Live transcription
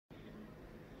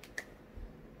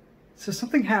So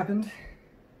something happened,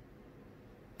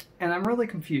 and I'm really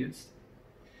confused.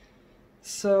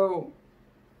 So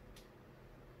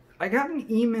I got an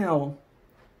email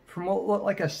from what looked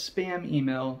like a spam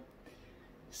email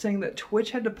saying that Twitch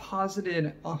had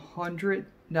deposited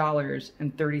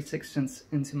 $100.36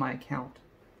 into my account.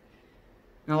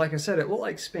 Now, like I said, it looked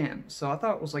like spam, so I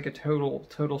thought it was like a total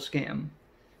scam.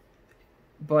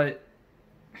 But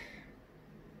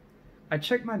I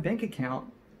checked my bank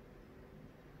account,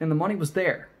 and the money was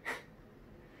there.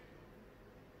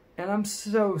 And I'm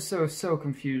so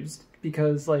confused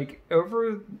because, like,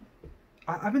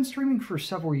 I've been streaming for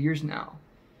several years now,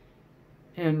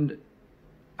 and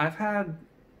I've had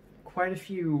quite a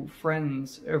few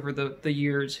friends over the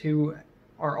years who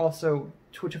are also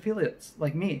Twitch affiliates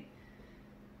like me,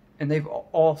 and they've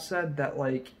all said that,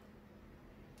 like,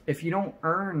 if you don't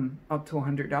earn up to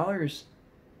 $100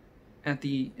 at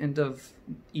the end of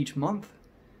each month,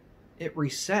 it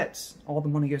resets. All the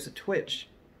money goes to Twitch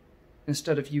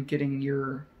instead of you getting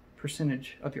your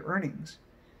percentage of your earnings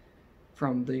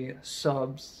from the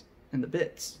subs and the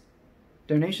bits.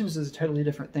 Donations is a totally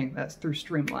different thing. That's through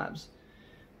Streamlabs.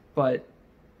 But,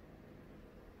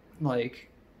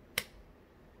 like,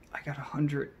 I got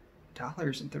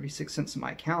 $100.36 in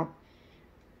my account,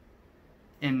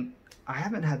 and I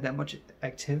haven't had that much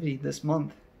activity this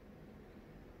month.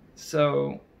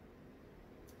 So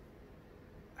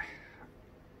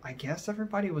I guess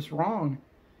everybody was wrong,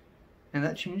 and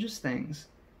that changes things.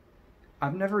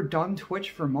 I've never done Twitch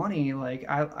for money. Like,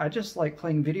 I just like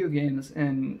playing video games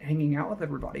and hanging out with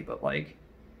everybody, but, like,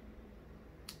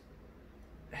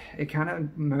 it kind of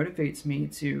motivates me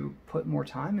to put more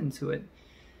time into it.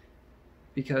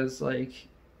 Because, like,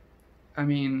 I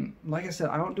mean, like I said,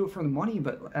 I don't do it for the money,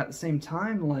 but at the same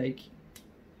time, like,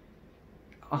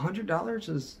 $100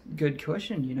 is good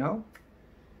cushion, you know?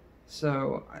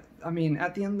 So, I mean,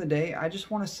 at the end of the day, I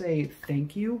just want to say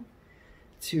thank you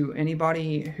to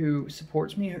anybody who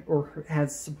supports me or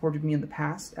has supported me in the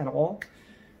past at all.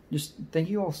 Just thank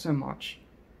you all so much,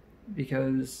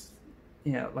 because,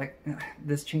 yeah, like,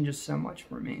 this changes so much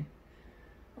for me.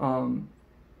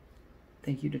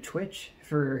 Thank you to Twitch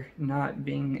for not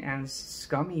being as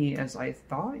scummy as I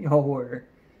thought y'all were.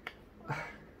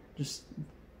 Just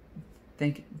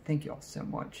thank y'all so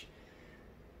much.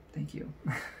 Thank you.